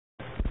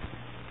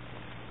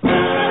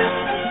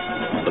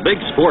The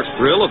big sports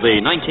thrill of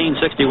the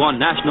 1961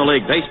 National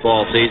League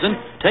baseball season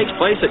takes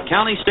place at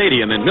County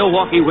Stadium in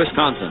Milwaukee,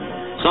 Wisconsin.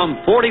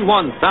 Some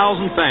 41,000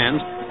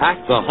 fans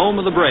packed the home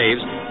of the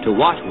Braves to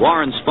watch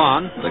Warren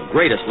Spahn, the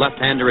greatest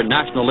left-hander in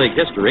National League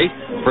history,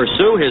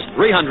 pursue his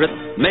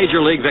 300th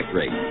Major League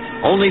victory.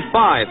 Only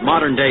 5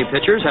 modern-day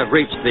pitchers have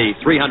reached the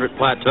 300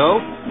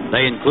 plateau.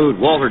 They include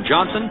Walter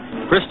Johnson,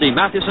 Christy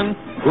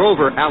Mathewson,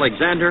 Grover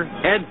Alexander,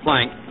 Ed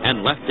Plank,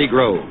 and Lefty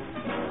Grove.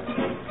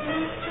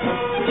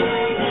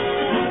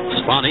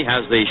 Spahn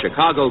has the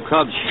Chicago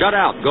Cubs shut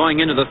out going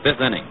into the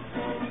 5th inning.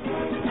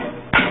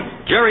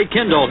 Jerry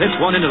Kindle hits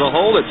one into the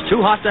hole. It's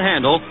too hot to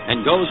handle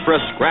and goes for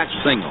a scratch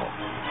single.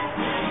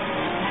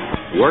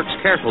 Works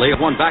carefully,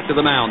 one back to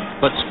the mound,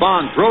 but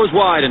Spahn throws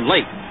wide and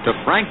late to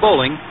Frank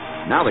Bowling.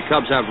 Now the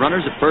Cubs have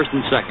runners at first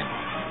and second.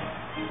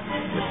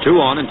 With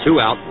 2 on and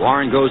 2 out,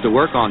 Warren goes to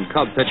work on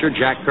Cub pitcher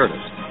Jack Curtis.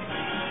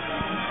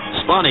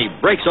 Spahn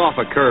breaks off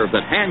a curve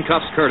that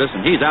handcuffs Curtis,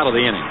 and he's out of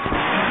the inning.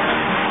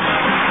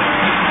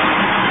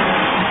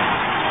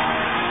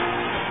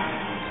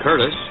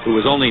 Curtis, who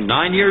was only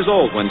 9 years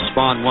old when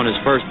Spahn won his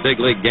first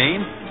big league game,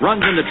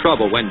 runs into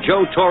trouble when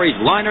Joe Torre's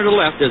liner to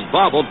left is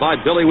bobbled by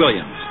Billy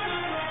Williams.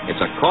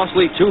 It's a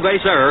costly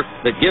 2-base error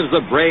that gives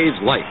the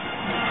Braves life.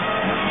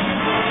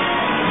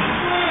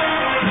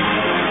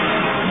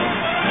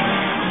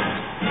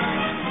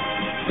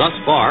 Thus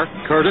far,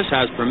 Curtis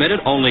has permitted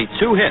only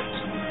 2 hits.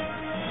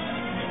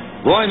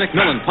 Roy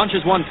McMillan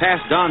punches one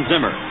past Don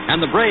Zimmer,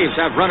 and the Braves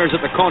have runners at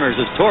the corners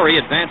as Torre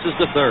advances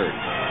to third.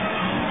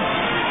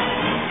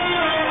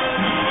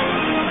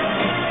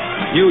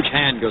 Huge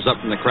hand goes up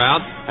from the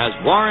crowd as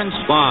Warren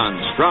Spahn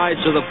strides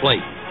to the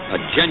plate.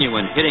 A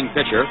genuine hitting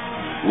pitcher,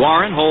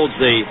 Warren holds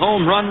the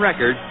home run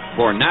record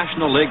for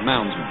National League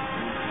moundsmen.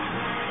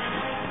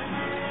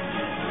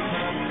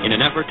 In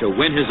an effort to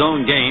win his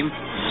own game,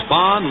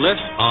 Spahn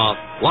lifts a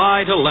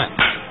fly to left.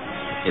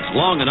 It's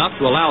long enough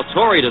to allow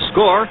Torre to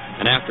score,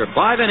 and after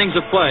 5 innings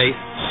of play,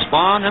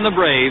 Spahn and the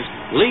Braves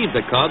lead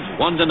the Cubs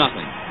 1-0.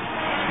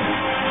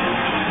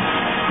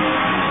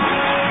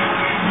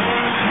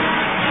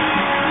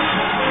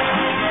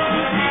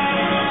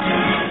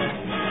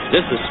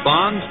 This is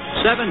Spahn's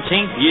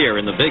 17th year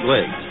in the big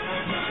leagues.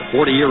 The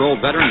 40-year-old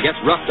veteran gets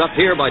roughed up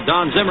here by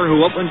Don Zimmer,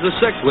 who opens the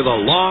 6th with a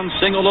long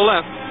single to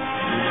left.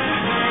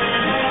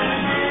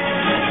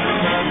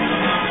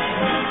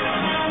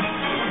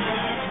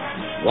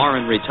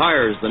 Warren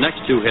retires the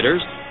next 2 hitters,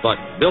 but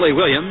Billy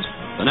Williams,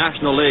 the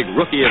National League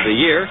Rookie of the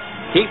Year,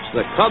 keeps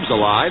the Cubs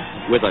alive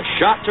with a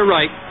shot to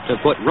right to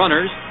put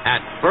runners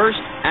at first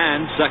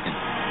and second.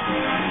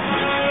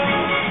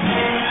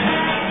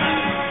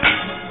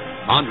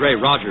 Andre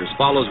Rogers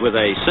follows with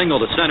a single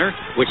to center,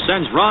 which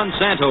sends Ron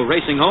Santo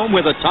racing home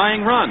with a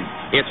tying run.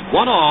 It's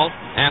 1-1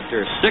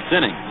 after 6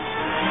 innings.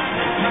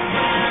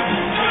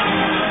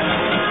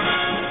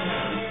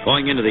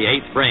 Going into the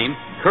 8th frame,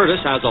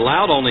 Curtis has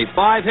allowed only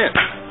 5 hits.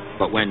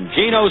 But when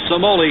Gino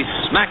Cimoli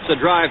smacks a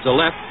drive to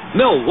left,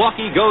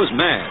 Milwaukee goes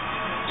mad.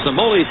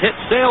 Cimoli's hit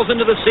sails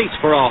into the seats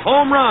for a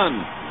home run.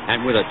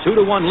 And with a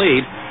 2-1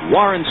 lead,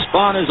 Warren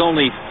Spahn is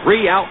only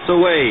 3 outs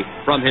away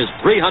from his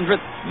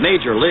 300th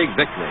Major League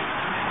victory.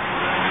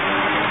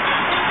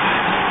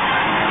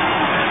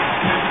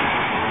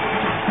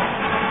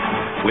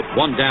 With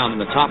 1 down in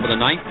the top of the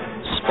 9th,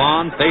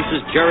 Spahn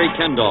faces Jerry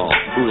Kendall,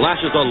 who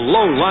lashes a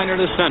low liner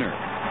to center.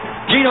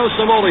 Gino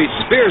Cimoli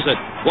spears it,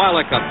 while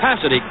a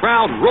capacity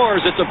crowd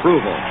roars its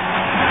approval.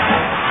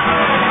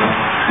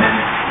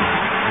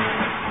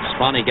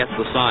 Spahn gets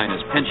the sign as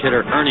pinch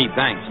hitter Ernie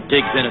Banks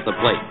digs in at the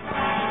plate.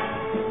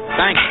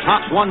 Banks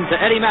tops one to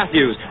Eddie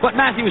Matthews, but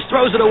Matthews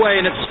throws it away,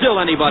 and it's still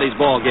anybody's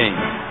ball game.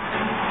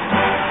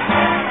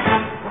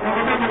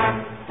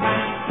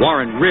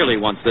 Warren really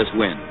wants this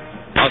win.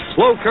 A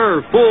slow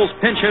curve fools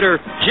pinch hitter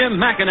Jim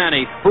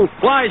McInerney, who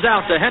flies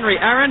out to Henry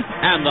Aaron,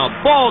 and the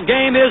ball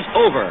game is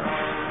over.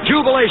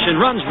 Jubilation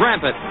runs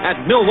rampant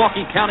at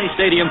Milwaukee County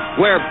Stadium,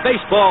 where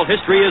baseball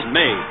history is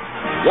made.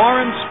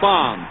 Warren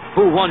Spahn,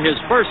 who won his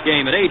first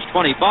game at age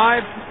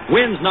 25,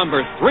 wins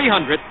number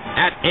 300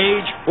 at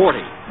age 40.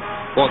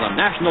 For the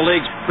National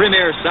League's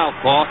premier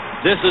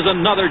southpaw, this is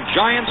another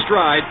giant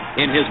stride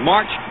in his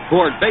march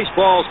toward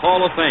baseball's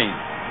Hall of Fame.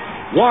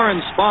 Warren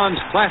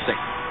Spahn's classic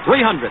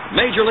 300th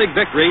Major League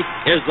victory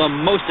is the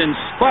most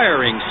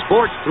inspiring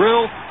sports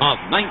thrill of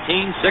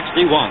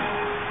 1961.